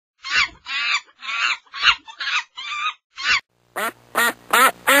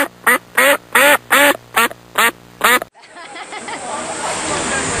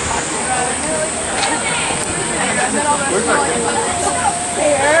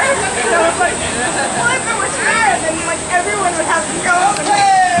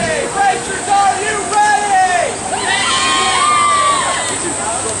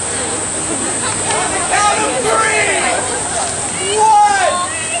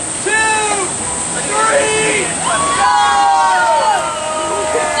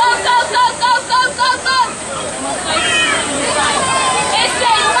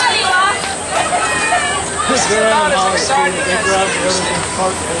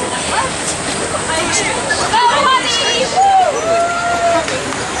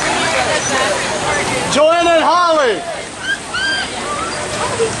Joanna and Holly!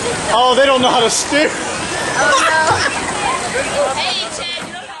 Oh, they don't know how to steer. Oh no. Hey, Chad,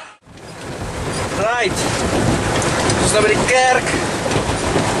 you don't have... Right. Ons nou by die kerk.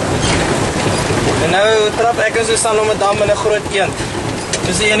 En nou trap ek en Susan om 'n dam in 'n groot eend.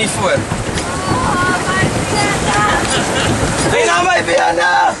 Dis die een hier voor. Oh, my God. Hey, nou my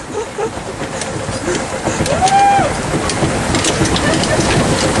bene!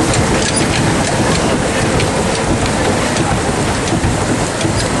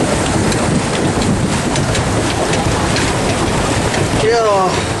 Ja.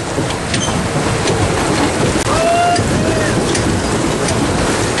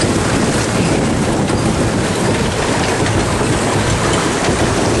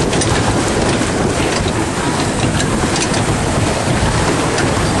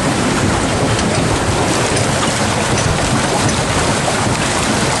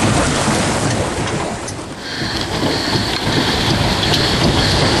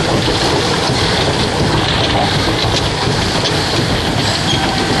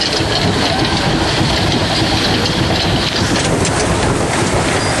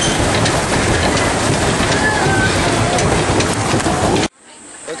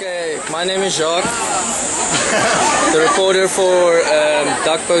 My name is Jacques, the reporter for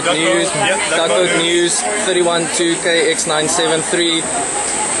Duckboat News, Duckboat News 312KX973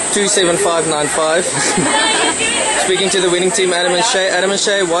 27595. Speaking to the winning team, Adam and Shay. Adam and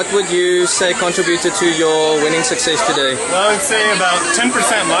Shay, what would you say contributed to your winning success today? Well, I would say about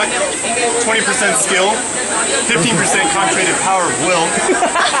 10% luck, 20% skill, 15% concentrated power of will,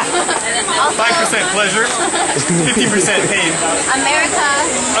 5% pleasure, 50% pain. America.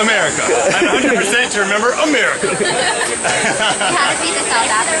 America. And 100% to remember America. You have to beat the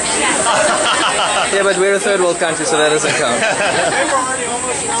South Africans. Yeah, but we're a third world country, so that doesn't count.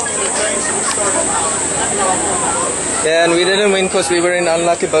 Yeah, and we didn't win because we were in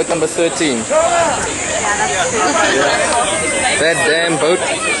unlucky boat number 13. Yeah, that's true. That damn boat.